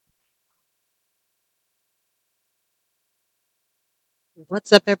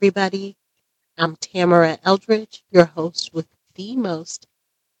What's up, everybody? I'm Tamara Eldridge, your host with the most,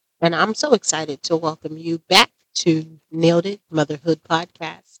 and I'm so excited to welcome you back to Nailed It Motherhood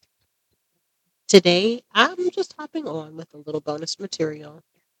podcast. Today, I'm just hopping on with a little bonus material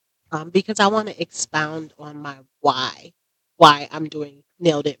because I want to expound on my why I'm doing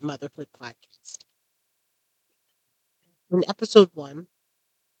Nailed It Motherhood podcast. In episode one,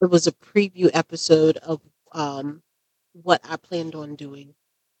 it was a preview episode of um, what I planned on doing,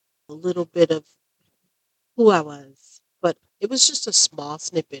 a little bit of who I was, but it was just a small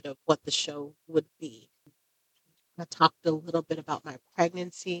snippet of what the show would be. I talked a little bit about my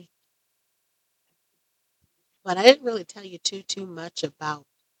pregnancy, but I didn't really tell you too much about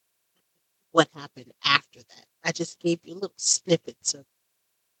what happened after that. I just gave you little snippets of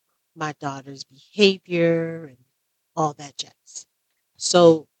my daughter's behavior and all that jazz.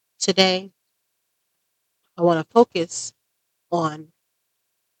 So today I want to focus on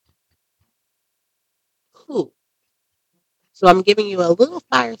who. So I'm giving you a little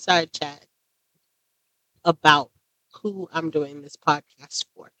fireside chat about who I'm doing this podcast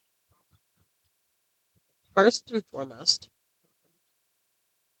for. First and foremost,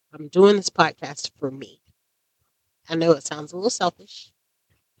 I'm doing this podcast for me. I know it sounds a little selfish,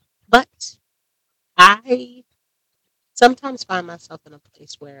 but I sometimes find myself in a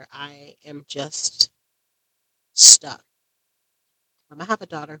place where I am just stuck. I have a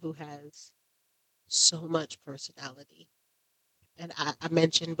daughter who has so much personality. And I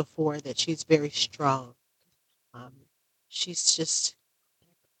mentioned before that she's very strong. Um, she's just,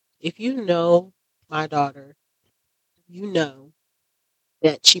 if you know my daughter, you know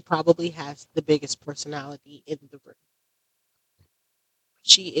that she probably has the biggest personality in the room.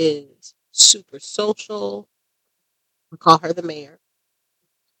 She is super social. We call her the mayor.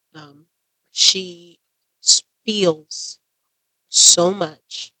 Um, she feels so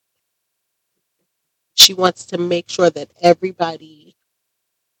much. She wants to make sure that everybody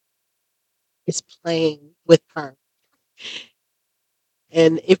is playing with her.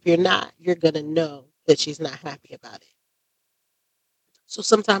 And if you're not, you're going to know that she's not happy about it. So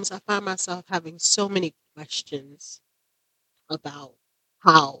sometimes I find myself having so many questions about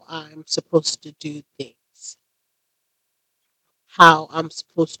how I'm supposed to do things, how I'm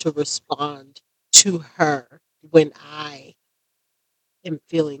supposed to respond to her when I am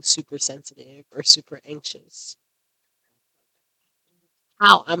feeling super sensitive or super anxious,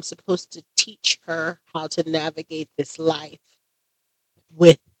 how I'm supposed to teach her how to navigate this life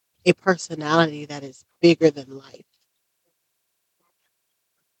with a personality that is bigger than life.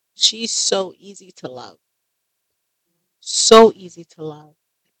 She's so easy to love, so easy to love,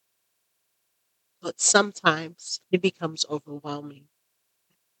 but sometimes it becomes overwhelming.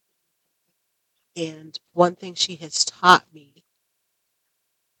 And one thing she has taught me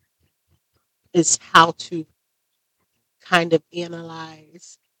is how to kind of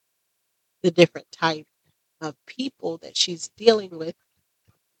analyze the different type of people that she's dealing with,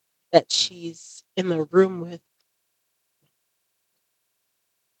 that she's in the room with,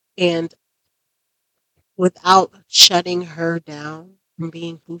 and without shutting her down from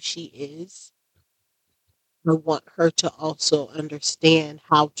being who she is, I want her to also understand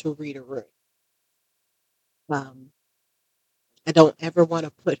how to read a room. Um, I don't ever want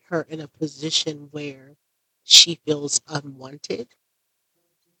to put her in a position where she feels unwanted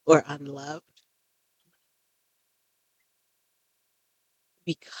or unloved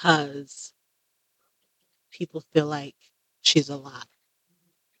because people feel like she's a lot.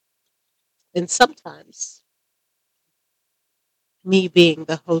 And sometimes, me being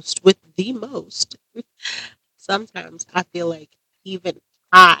the host with the most, sometimes I feel like even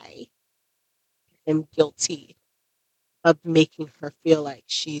I am guilty of making her feel like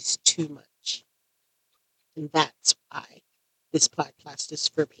she's too much. And that's why this podcast is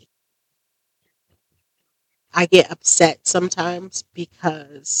for me. I get upset sometimes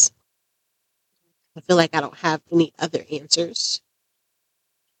because I feel like I don't have any other answers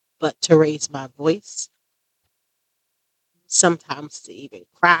but to raise my voice, sometimes to even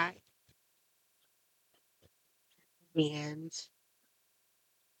cry. And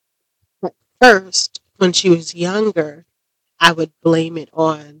at first, when she was younger, I would blame it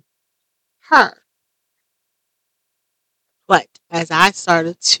on her. But as I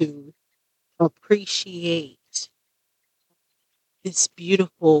started to appreciate this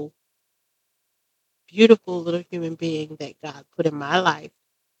beautiful, beautiful little human being that God put in my life,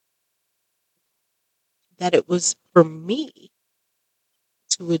 that it was for me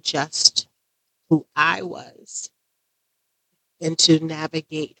to adjust who I was and to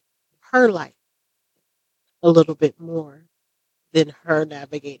navigate her life a little bit more. than her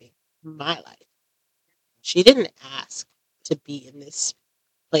navigating my life. She didn't ask to be in this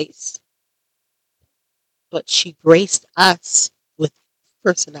place, but she graced us with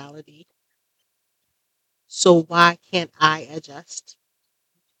personality. So why can't I adjust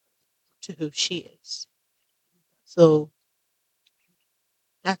to who she is? So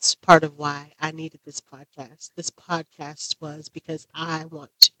that's part of why I needed this podcast. This podcast was because I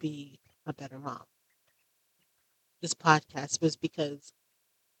want to be a better mom. This podcast was because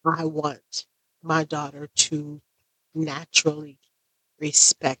I want my daughter to naturally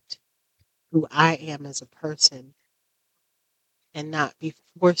respect who I am as a person and not be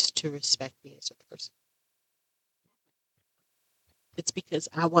forced to respect me as a person. It's because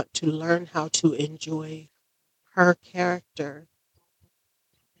I want to learn how to enjoy her character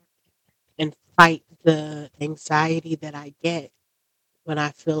and fight the anxiety that I get when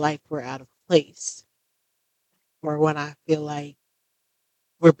I feel like we're out of place or when I feel like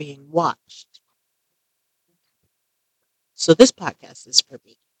we're being watched. So this podcast is for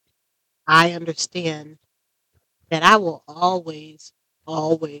me. I understand that I will always,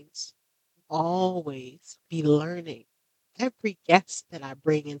 always, always be learning every guest that I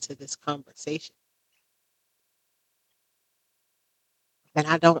bring into this conversation. And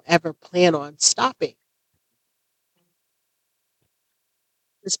I don't ever plan on stopping.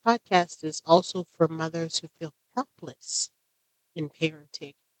 This podcast is also for mothers who feel helpless in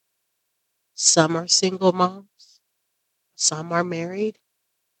parenting. Some are single moms, some are married,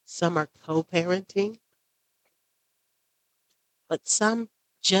 some are co parenting, but some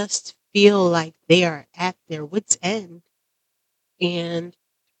just feel like they are at their wits' end. And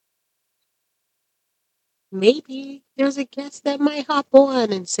maybe there's a guest that might hop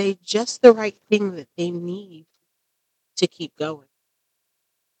on and say just the right thing that they need to keep going.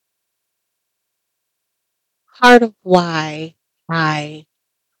 Part of why I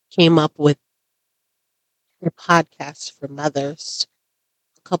came up with a podcast for mothers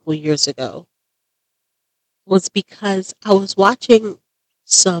a couple years ago was because I was watching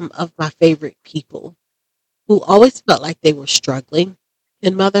some of my favorite people who always felt like they were struggling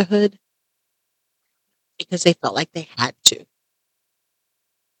in motherhood because they felt like they had to.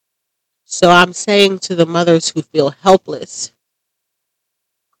 So I'm saying to the mothers who feel helpless,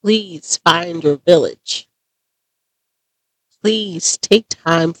 please find your village. Please take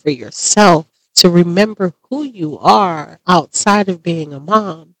time for yourself to remember who you are outside of being a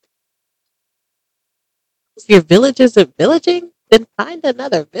mom. If your village isn't villaging, then find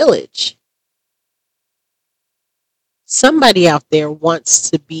another village. Somebody out there wants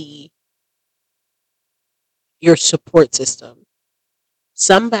to be your support system.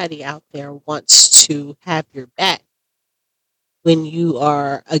 Somebody out there wants to have your back when you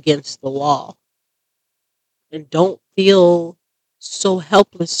are against the wall. And don't feel so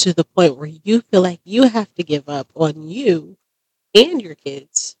helpless to the point where you feel like you have to give up on you and your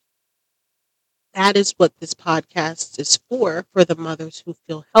kids. That is what this podcast is for the mothers who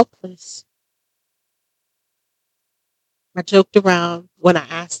feel helpless. I joked around when I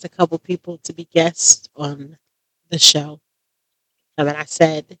asked a couple people to be guests on the show. And then I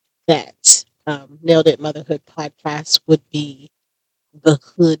said that Nailed It Motherhood podcast would be the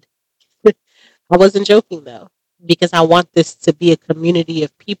hood. I wasn't joking though, because I want this to be a community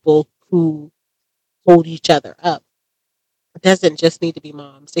of people who hold each other up. It doesn't just need to be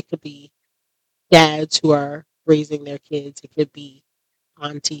moms. It could be dads who are raising their kids. It could be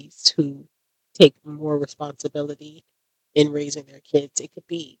aunties who take more responsibility in raising their kids. It could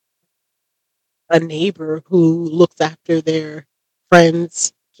be a neighbor who looks after their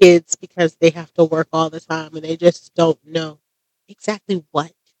friends' kids because they have to work all the time and they just don't know exactly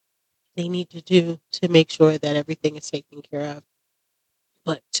what they need to do to make sure that everything is taken care of.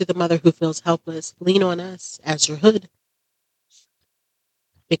 But to the mother who feels helpless, lean on us as your hood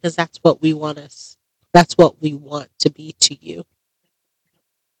because that's what we want us. That's what we want to be to you.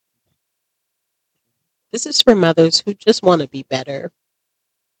 This is for mothers who just want to be better.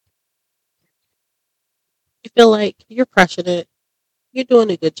 You feel like you're crushing it. You're doing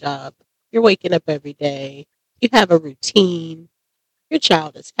a good job. You're waking up every day. You have a routine. Your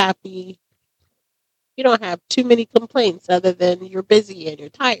child is happy. You don't have too many complaints other than you're busy and you're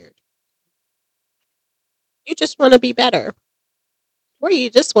tired. You just want to be better. Or you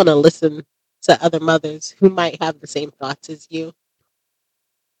just want to listen to other mothers who might have the same thoughts as you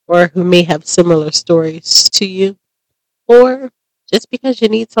or who may have similar stories to you. Or just because you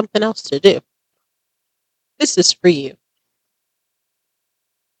need something else to do. This is for you.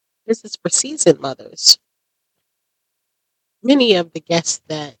 This is for seasoned mothers. Many of the guests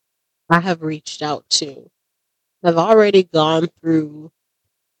that I have reached out to have already gone through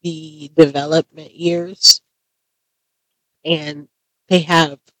the development years and they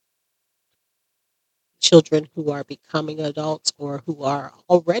have children who are becoming adults or who are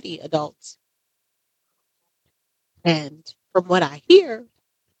already adults. And from what I hear,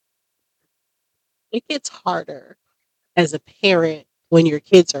 it gets harder as a parent when your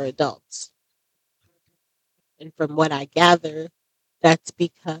kids are adults. And from what I gather, that's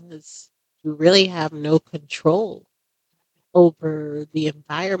because you really have no control over the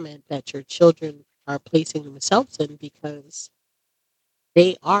environment that your children are placing themselves in because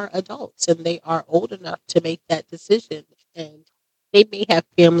they are adults and they are old enough to make that decision. And they may have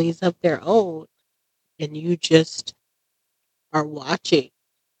families of their own, and you just are watching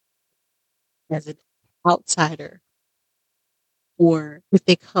as an outsider. Or if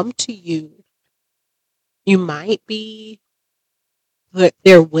they come to you, you might be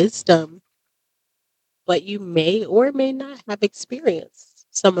their wisdom, but you may or may not have experienced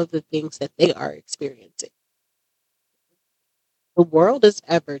some of the things that they are experiencing. The world is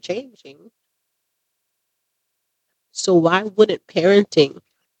ever changing. So why wouldn't parenting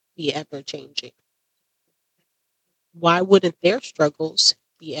be ever changing? Why wouldn't their struggles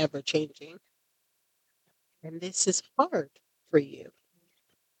be ever changing? And this is hard for you.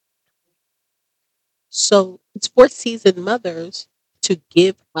 So it's for seasoned mothers to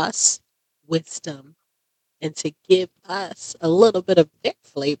give us wisdom and to give us a little bit of their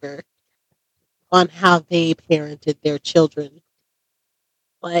flavor on how they parented their children.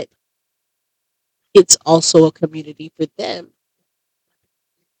 But it's also a community for them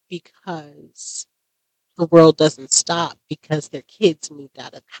because the world doesn't stop because their kids moved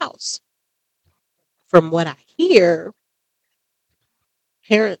out of the house. From what I hear,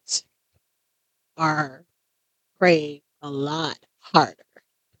 parents are praying a lot harder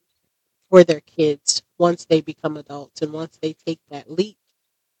for their kids once they become adults and once they take that leap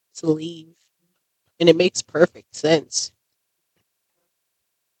to leave. And it makes perfect sense.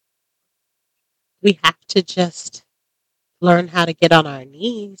 We have to just learn how to get on our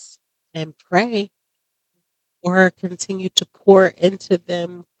knees and pray or continue to pour into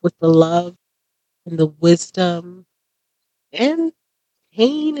them with the love and the wisdom and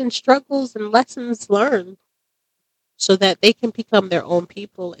pain and struggles and lessons learned so that they can become their own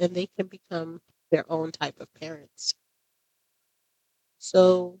people and they can become their own type of parents.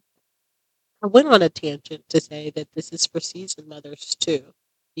 So I went on a tangent to say that this is for seasoned mothers too,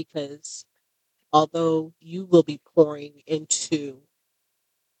 because although you will be pouring into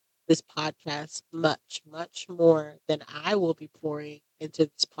this podcast much, much more than I will be pouring into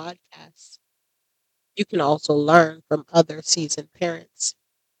this podcast, you can also learn from other seasoned parents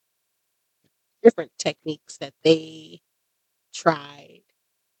different techniques that they tried,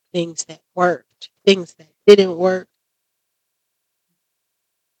 things that worked, things that didn't work.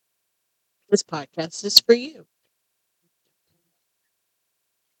 This podcast is for you.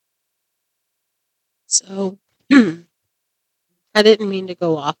 So I didn't mean to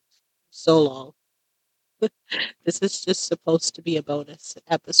go off so long. This is just supposed to be a bonus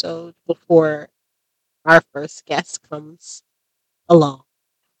episode before our first guest comes along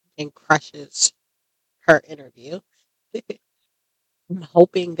and crushes her interview. I'm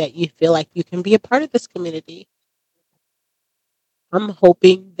hoping that you feel like you can be a part of this community. I'm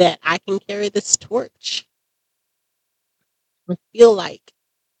hoping that I can carry this torch. I feel like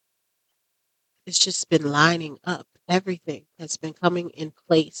it's just been lining up. Everything has been coming in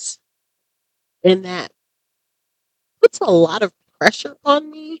place. And that puts a lot of pressure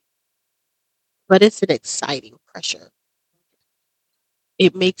on me, but it's an exciting pressure.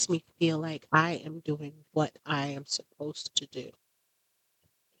 It makes me feel like I am doing what I am supposed to do.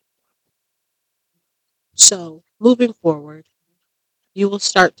 So, moving forward, you will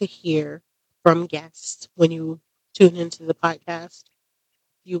start to hear from guests when you tune into the podcast.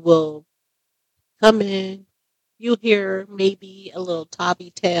 You will come in, you hear maybe a little Tabby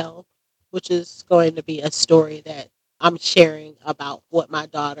tale, which is going to be a story that I'm sharing about what my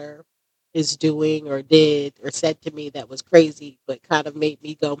daughter is doing or did or said to me that was crazy, but kind of made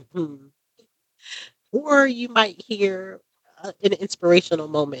me go, hmm. Or you might hear an inspirational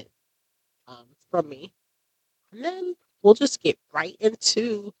moment from me. And then we'll just get right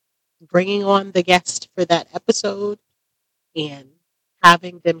into bringing on the guest for that episode and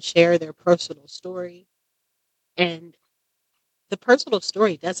having them share their personal story. And the personal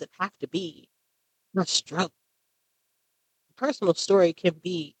story doesn't have to be a struggle. The personal story can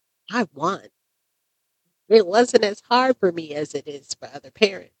be, I won. It wasn't as hard for me as it is for other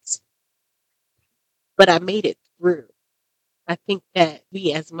parents, but I made it through. I think that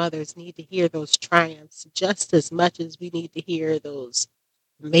we as mothers need to hear those triumphs just as much as we need to hear those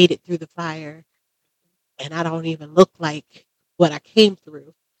made it through the fire and I don't even look like what I came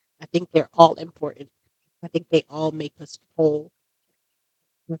through. I think they're all important. I think they all make us whole.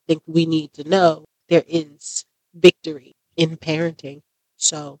 I think we need to know there is victory in parenting.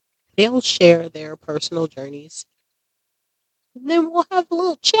 So they'll share their personal journeys and then we'll have a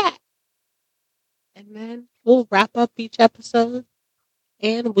little chat and then we'll wrap up each episode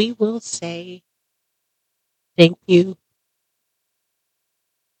and we will say thank you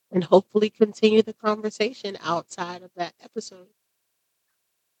and hopefully continue the conversation outside of that episode.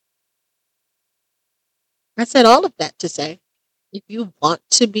 I said all of that to say if you want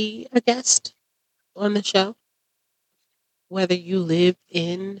to be a guest on the show, whether you live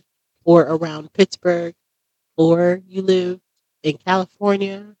in or around Pittsburgh or you live in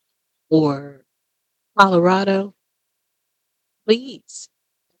California or Colorado, please,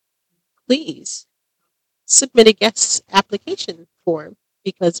 please submit a guest application form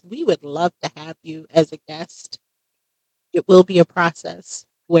because we would love to have you as a guest. It will be a process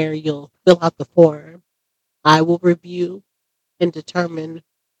where you'll fill out the form. I will review and determine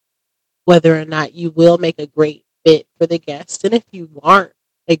whether or not you will make a great fit for the guest. And if you aren't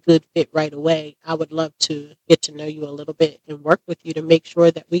a good fit right away, I would love to get to know you a little bit and work with you to make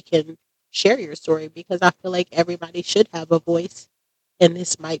sure that we can share your story because I feel like everybody should have a voice. And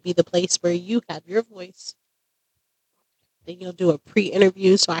this might be the place where you have your voice. Then you'll do a pre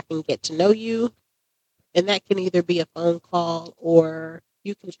interview so I can get to know you. And that can either be a phone call or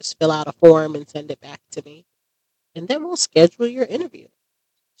you can just fill out a form and send it back to me. And then we'll schedule your interview.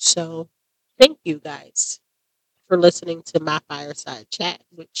 So thank you guys for listening to my fireside chat,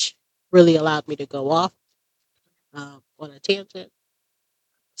 which really allowed me to go off on a tangent.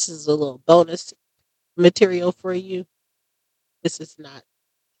 This is a little bonus material for you. This is not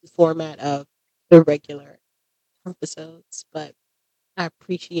the format of the regular episodes, but I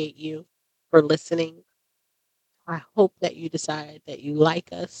appreciate you for listening. I hope that you decide that you like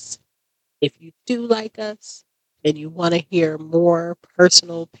us. If you do like us and you want to hear more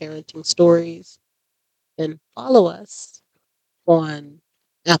personal parenting stories, then follow us on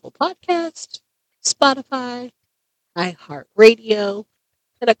Apple Podcast, Spotify, iHeartRadio,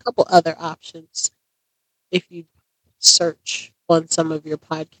 and a couple other options. If you search on some of your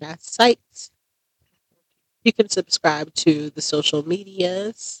podcast sites, you can subscribe to the social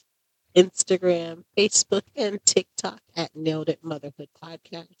medias Instagram, Facebook, and TikTok at Nailed It Motherhood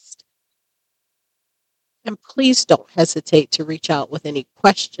Podcast. And please don't hesitate to reach out with any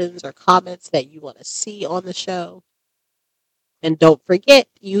questions or comments that you want to see on the show. And don't forget,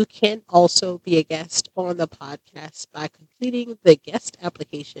 you can also be a guest on the podcast by completing the guest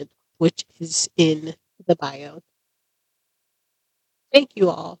application, which is in the bio. Thank you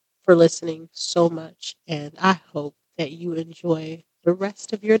all for listening so much, and I hope that you enjoy the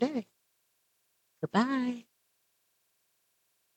rest of your day. Goodbye.